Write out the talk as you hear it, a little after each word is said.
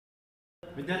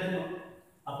विद्यार्थ्यांनो,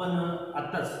 आपण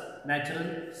आत्ताच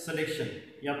नॅचरल सिलेक्शन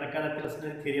या प्रकारातील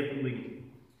असणारी थेरी आपण बघितली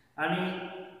आणि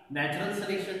नॅचरल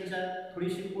सिलेक्शनच्या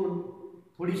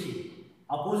थोडीशी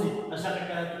अपोजिट अशा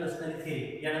प्रकारातील असणारी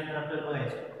थेरी यानंतर आपल्याला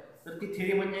बघायची. तर ती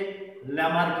थेरी म्हणजे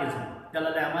लॅमार्किझम. त्याला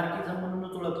लॅमार्किझम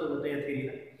म्हणूनच ओळखलं जातं या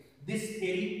थेरीला. दिस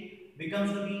theory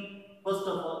becomes to be first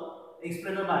of all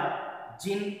explained bye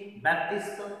gene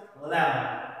Baptist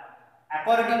लॅमार्क.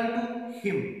 According to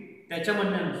हिम, त्याच्या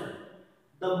म्हणण्यानुसार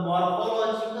the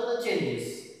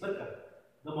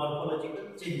morphological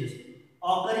changes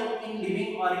occurring in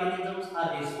living organisms are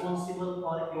responsible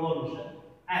for evolution,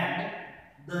 and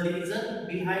the reason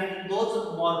behind those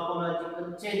morphological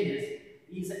changes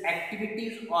is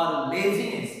activities or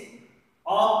laziness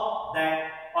of that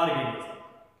organism.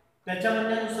 त्याच्या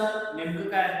म्हणण्यानुसार नेमकं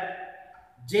काय,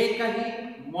 जे काही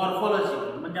morphology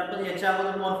म्हणजे आपण याच्या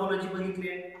अगोदर मॉर्फॉलॉजी बघितली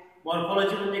आहे.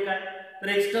 मॉर्फॉलॉजी म्हणजे काय, तर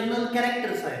एक्सटर्नल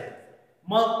कॅरेक्टर्स आहेत.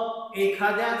 मग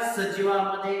एखाद्या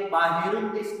सजीवामध्ये बाहेरून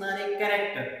दिसणारे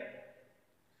कॅरेक्टर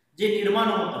जे निर्माण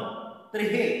होतात, तर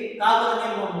हे का बरं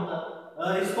निर्माण होतात,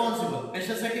 रिस्पॉन्सिबल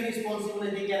कशासाठी रिस्पॉन्सिबल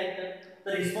आहे ते कॅरेक्टर,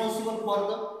 तर रिस्पॉन्सिबल फॉर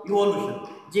द इव्होल्यूशन,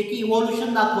 जे की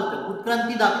इव्होल्यूशन दाखवतात,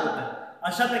 उत्क्रांती दाखवतात,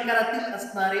 अशा प्रकारातील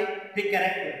असणारे हे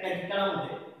कॅरेक्टर त्या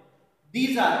ठिकाणामध्ये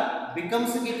these are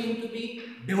becomes getting to be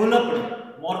developed.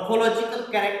 Morphological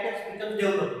characters become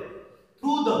developed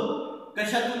through the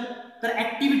कशातून, तर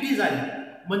ऍक्टिव्हिटीज आहे.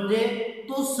 म्हणजे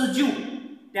तो सजीव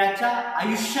त्याच्या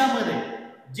आयुष्यामध्ये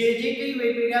जे जे काही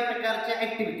वेगवेगळ्या प्रकारच्या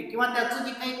ऍक्टिव्हिटी किंवा त्याचं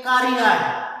जे काही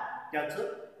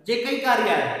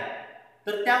कार्य आहे,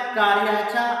 तर त्या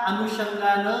कार्याच्या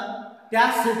अनुषंगानं त्या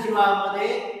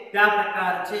सजीवामध्ये त्या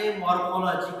प्रकारचे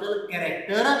मॉर्फॉलॉजिकल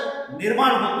कॅरेक्टर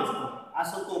निर्माण होत असतात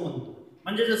असं तो म्हणतो.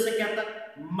 म्हणजे जसं की आता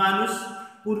माणूस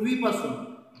पूर्वीपासून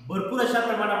भरपूर अशा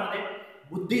प्रमाणामध्ये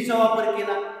बुद्धीचा वापर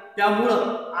केला,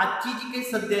 त्यामुळं आजची जी काही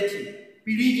सध्याची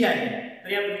पिढी जी आहे,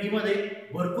 तर या पिढीमध्ये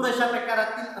भरपूर अशा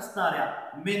प्रकारातील असणाऱ्या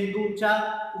मेंदूच्या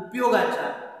उपयोगाच्या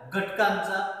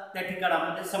घटकांचा त्या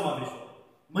ठिकाणामध्ये समावेश होतो.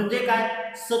 म्हणजे काय,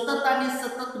 सतत आणि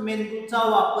सतत मेंदूचा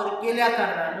वापर केल्या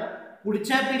कारणानं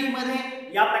पुढच्या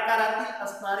पिढीमध्ये या प्रकारातील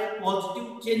असणारे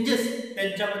पॉझिटिव्ह चेंजेस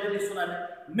त्यांच्यामध्ये दिसून आले.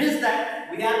 Means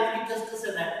that we R just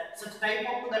say that such type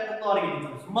of that of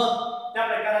organisms. मग त्या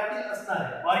प्रकारातील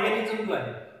असणारे ऑर्गॅनिझम जो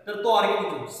आहे, तर तो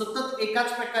ऑर्गॅनिझम सतत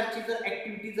एकाच प्रकारची जर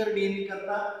ऍक्टिव्हिटी जर नेहमी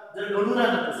करता जर घडून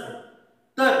आणत असेल,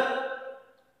 तर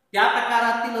त्या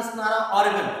प्रकारातील असणारा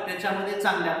ऑर्गन त्याच्यामध्ये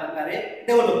चांगल्या प्रकारे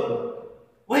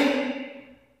डेव्हलप होईल.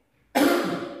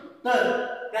 तर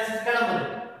त्या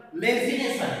ठिकाणामध्ये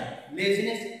लेझीनेस आहे.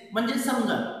 लेझीनेस म्हणजे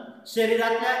समजा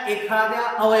शरीरातल्या एखाद्या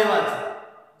अवयवाचा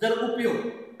जर उपयोग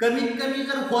कमीत कमी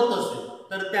जर होत असेल,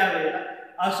 तर त्यावेळेला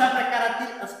अशा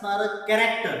प्रकारातील असणारं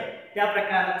कॅरेक्टर त्या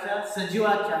प्रकारच्या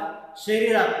सजीवाच्या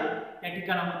शरीरातून त्या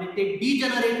ठिकाणामध्ये ते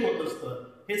डिजनरेट होत असतं.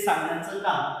 हे सांगण्याचं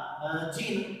काम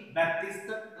gene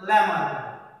Baptist लॅमार्क.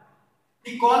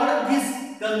 He called this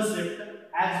concept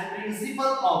as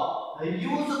principle of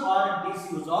use or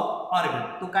disuse of organ.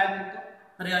 तो काय म्हणतो,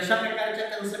 तर अशा प्रकारच्या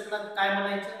कन्सेप्टला काय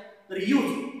म्हणायचं, तर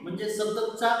यूज म्हणजे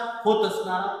सततचा होत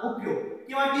असणारा उपयोग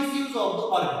किंवा डिसयूज ऑफ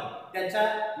द ऑर्गन. त्याच्या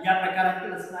या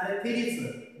प्रकारातील असणाऱ्या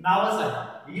थेरीचं नावच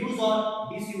आहे use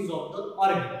or disuse of the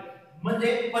organ.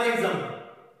 म्हणजे फॉर एक्झाम्पल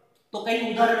तो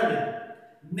काही उदाहरण देतो.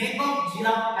 Neck of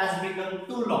giraffe has become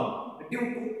too long due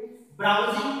to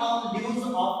browsing on leaves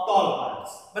of tall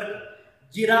plants. बरं,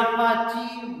 जिराफाची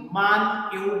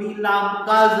मान एवढी लांब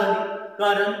का झाली,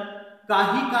 कारण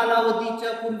काही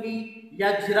कालावधीच्या पूर्वी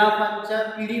या जिराफांच्या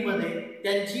पिढीमध्ये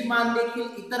त्यांची मान देखील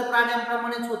इतर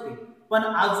प्राण्यांप्रमाणेच होते, पण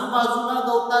आजूबाजूला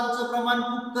गवतांचं प्रमाण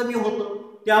खूप कमी होतं.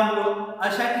 त्यामुळं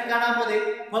अशा ठिकाणामध्ये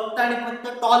फक्त आणि फक्त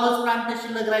टॉलच प्लांट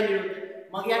शिल्लक राहिले होते.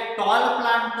 मग या टॉल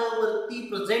प्लांट वरती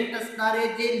प्रेझेंट असणारे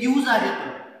जे लीव्ज आहेत,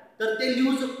 तर ते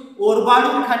लीव्ज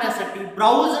ओरबाडून खाण्यासाठी,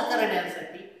 ब्राउज करण्यासाठी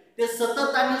ते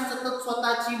सतत आणि सतत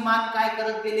स्वतःची मान काय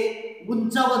करत गेले,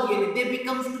 उंचावत गेले. दे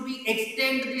becomes to be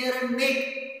extend there neck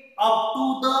up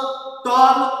to the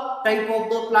tall type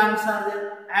of the plants R there,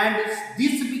 and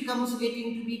this becomes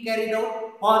getting to be carried out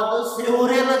for the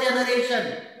several generation.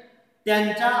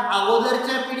 त्यांच्या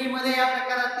अगोदरच्या पिढीमध्ये या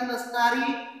प्रकारातील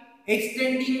असणारी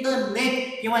एक्सटेंडिंग द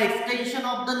नेक किंवा extension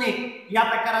of the neck या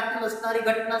प्रकारातील असणारी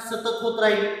घटना सतत होत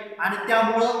राहील, आणि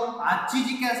त्यामुळं आजची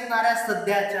जी काही असणाऱ्या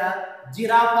सध्याच्या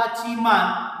जिराफाची मान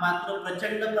मात्र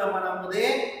प्रचंड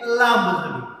प्रमाणामध्ये लांब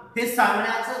झाली. हे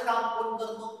सांगण्याचं काम कोण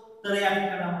करतो, तर या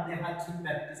ठिकाणामध्ये हा जीन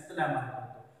बॅप्टिस्ट लॅमार्क करतो.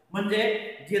 म्हणजे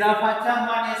जिराफाच्या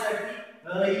मानेसाठी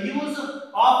use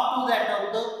of to that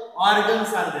of the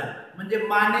organs R there, म्हणजे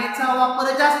मानेचा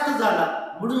वापर जास्त झाला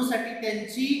म्हणून साठी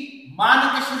त्यांची मान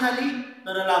कशी झाली,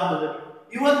 तर लांब झाली.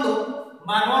 इव्हन तो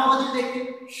मानवामध्ये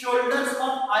देखील shoulders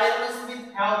of iron Smith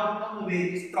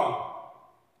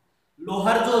strong.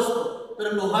 लोहार जो असतो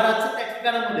तर लोहाराचं त्या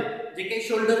ठिकाणामध्ये जे काही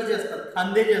शोल्डर जे असतात,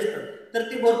 खांदे जे असतात, तर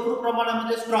ते भरपूर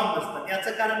प्रमाणामध्ये स्ट्रॉंग असतात।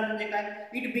 याचं कारण म्हणजे काय,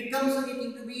 it becomes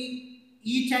getting to be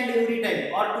each and every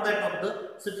time or to that of the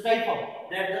such type of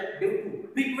that the due to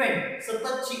frequent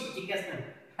सततची जी काय असणार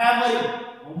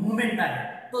हॅमरिंग मूवमेंट आहे,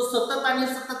 तो सतत आणि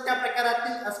सतत त्या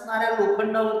प्रकारातील असणाऱ्या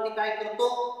लोखंडावरती काय करतो,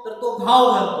 तर तो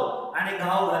घाव घालतो आणि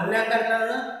घाव घालल्या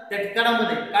कारणानं त्या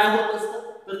ठिकाणामध्ये काय होत असतं,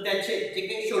 तर त्याचे जे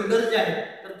काही शोल्डर जे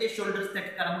आहेत तर ते शोल्डर्स त्या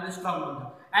ठिकाणामध्ये स्ट्रॉंग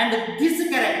होतात। अँड दिस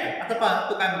कॅरेक्टर, आता पहा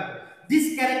तो काय म्हणतो,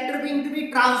 दिस character Bing to be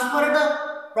transferred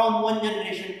from one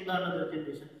generation to the another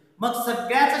generation. मग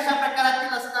सगळ्याच अशा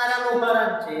प्रकारातील असणाऱ्या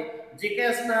लोहारांचे जे काही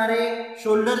असणारे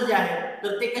शोल्डर जे आहेत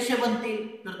तर ते कसे बनतील,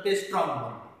 तर ते स्ट्रॉंग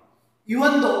बनतील।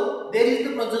 Even though there is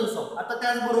the presence of, आता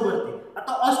त्याचबरोबर ते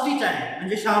आता ऑस्टिच आहे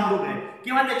म्हणजे शाहमृग आहे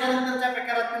किंवा त्याच्यानंतरच्या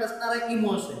प्रकारातील असणारा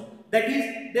इमोस आहे, that is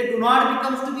they do not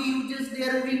becomes to be uses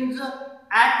there wings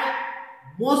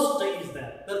at most is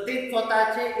that, तर ते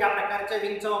स्वतःचे या प्रकारच्या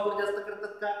विंगचा वापर जास्त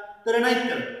करतात का, तर नाहीत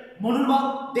करत। म्हणून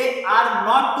मग they are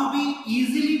not to be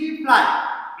easily bee fly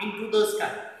into the sky,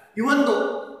 even though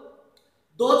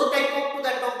those type of to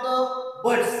that of the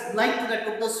birds like to that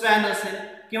of the swan असेल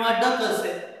किंवा डक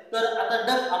असेल, तर आता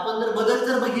डक आपण जर बदक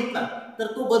जर बघितला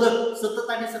तर तो बदक सतत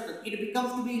आणि सतत it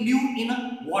becomes to be live in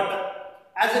water,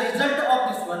 as a result of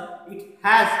this one it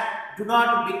has do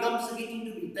not becomes getting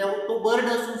to be, तो बर्ड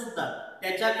असून सुद्धा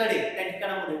त्याच्याकडे त्या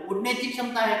ठिकाणामध्ये उडण्याची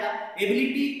क्षमता आहे का,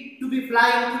 ability to bee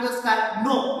fly into the sky,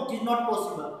 no it is not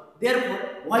possible. Therefore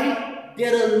while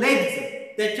there legs,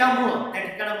 त्याच्यामुळं त्या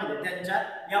ठिकाणामध्ये त्यांच्या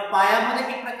या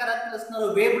पायामध्ये एक प्रकारातील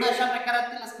असणारं वेब्ड अशा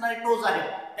प्रकारातील असणारे टोज आहेत,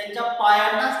 त्यांच्या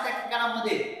पायांनाच त्या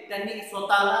ठिकाणामध्ये त्यांनी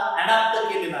स्वतःला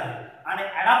अडॅप्ट केलेलं आहे। आणि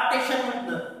अडॅप्टेशन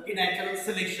म्हटलं की नॅचरल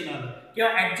सिलेक्शन आलं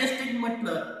किंवा ऍडजस्टिंग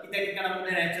म्हटलं की त्या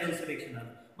ठिकाणामध्ये नॅचरल सिलेक्शन आलं।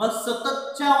 मग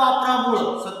सततच्या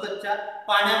वापरामुळं, सततच्या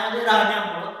पाण्यामध्ये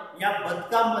राहण्यामुळं या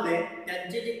बदकांमध्ये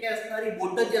त्यांचे जे काही असणारी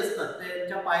बोटं जी असतात,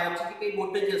 त्यांच्या पायाची जी काही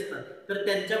बोटं जी असतात, तर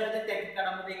त्यांच्यामध्ये त्या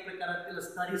ठिकाणामध्ये एक प्रकारातील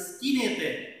असणारी स्किन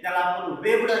येते, त्याला आपण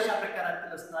वेब्ड अशा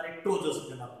प्रकारातील असणारे टोज असं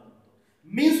त्याला आपण म्हणतो।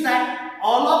 Means that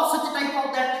all of such type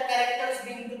of that characters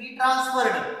being to be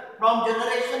transferred from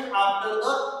generation after the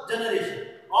generation,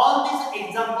 all these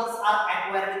examples R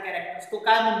acquired characters. तो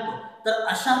काय म्हणतो, तर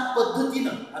अशा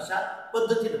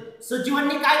पद्धतीनं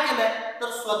सजीवांनी काय केलंय, तर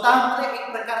स्वतःमध्ये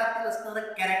एक प्रकारातील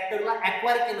असणारं कॅरेक्टरला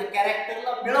ॲक्वायर केलं,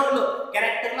 कॅरेक्टरला मिळवलं,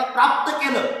 कॅरेक्टरला प्राप्त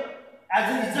केलं as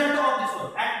a result of this one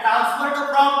and transferred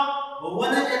from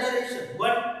one generation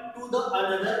one two the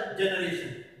another generation.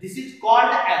 This is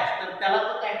called as, तर त्याला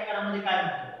तो त्या ठिकाणामध्ये काय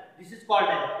म्हणतो, दिस is called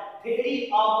as theory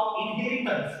of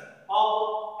inheritance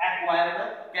of acquired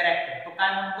character. तो काय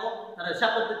म्हणतो, तर अशा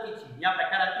पद्धतीची या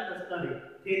प्रकारातील असणारी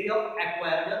थेअरी ऑफ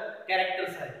ॲक्वायर्ड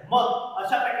कॅरेक्टर्स आहे। मग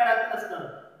अशा प्रकारातील असणारं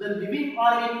the living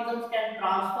organisms can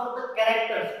transfer the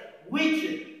characters which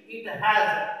it has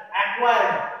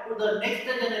acquired to the next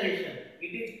generation,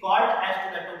 it is called as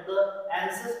to that of the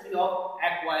अँसेस्ट्री of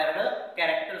acquired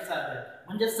characters आहे।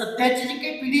 म्हणजे सध्याची जी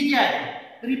काही पिढी जी आहे,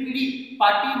 तरी पिढी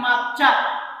पाठीमागच्या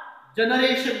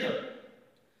जनरेशन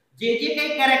जे काही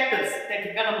कॅरेक्टर्स त्या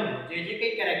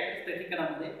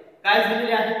ठिकाणामध्ये काय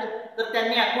झालेले आहेत, तर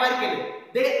त्यांनी अक्वायर केले,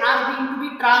 they are being to be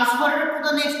transferred to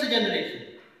the next generation.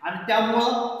 आणि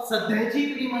त्यामुळं सध्याची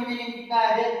पिढी म्हणजे नेमकी काय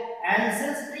आहे,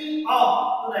 अँसेस्ट्री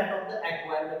of to that of the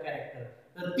acquired character,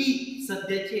 तर ती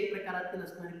सध्याची एक प्रकारातील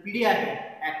असणारी पिढी आहे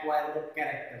अक्वायर्ड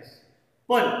कॅरेक्टर्स।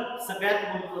 पण सगळ्यात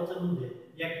महत्त्वाचं म्हणजे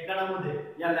या ठिकाणामध्ये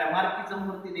या लॅमार्किझम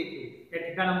वरती देखील त्या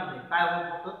ठिकाणामध्ये काय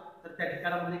होत होतं, तर त्या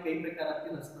ठिकाणामध्ये काही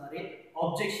प्रकारातील असणारे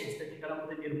ऑब्जेक्शन्स त्या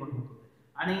ठिकाणामध्ये निर्माण होत होते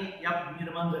आणि या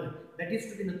निर्माण झाले, that is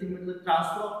to be nothing but the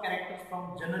transfer of characters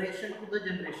from generation to the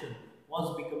generation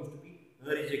was becomes to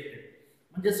be rejected.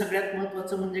 म्हणजे सगळ्यात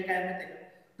महत्त्वाचं म्हणजे काय माहिती आहे का,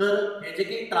 तर हे जे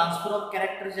काही ट्रान्सफर ऑफ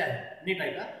कॅरेक्टर जे आहे, नीट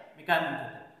आहे का, मी काय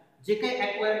म्हणतो, जे काही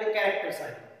ॲक्वायर्ड कॅरेक्टर्स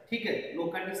आहेत, ठीक आहे,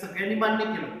 लोकांनी सगळ्यांनी मान्य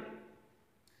केलं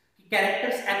की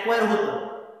कॅरेक्टर्स ॲक्वायर होतात,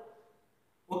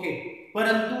 ओके,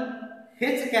 परंतु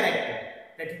हेच कॅरेक्टर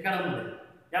त्या ठिकाणामध्ये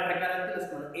या प्रकारातील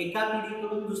असणार एका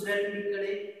पिढीकडून दुसऱ्या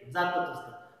पिढीकडे जातच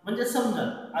असतात। म्हणजे समजा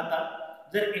आता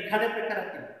जर एखाद्या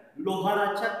प्रकारातील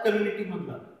लोहाराच्या कम्युनिटी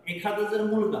मधला एखादा जर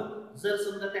मुलगा जर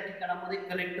समजा त्या ठिकाणामध्ये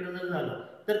कलेक्टर जर झाला,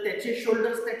 तर त्याचे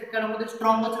शोल्डर्स त्या ठिकाणामध्ये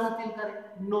स्ट्रॉंगच राहतील का रे,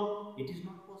 no, it is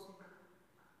not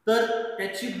possible. तर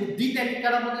त्याची बुद्धी त्या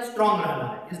ठिकाणामध्ये स्ट्रॉंग राहणार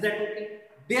आहे, is that okay,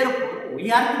 therefore we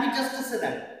R to be just say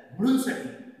that, म्हणूनसाठी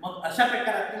मग अशा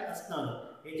प्रकारातील असणारं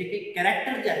हे जे काही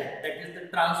कॅरेक्टर जे आहे, that is the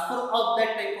transfer of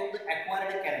that type of the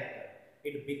acquired character,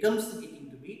 it becomes getting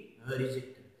to be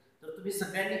rejected. तर तुम्ही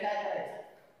सगळ्यांनी काय करायचं,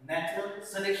 नॅचरल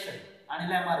सिलेक्शन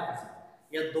आणि लॅमार्किझम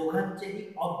या दोघांचेही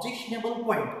ऑब्जेक्शनेबल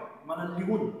पॉइंट मला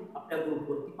लिहून त्या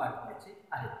ग्रुपवरती पाठवायचे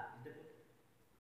आहेत.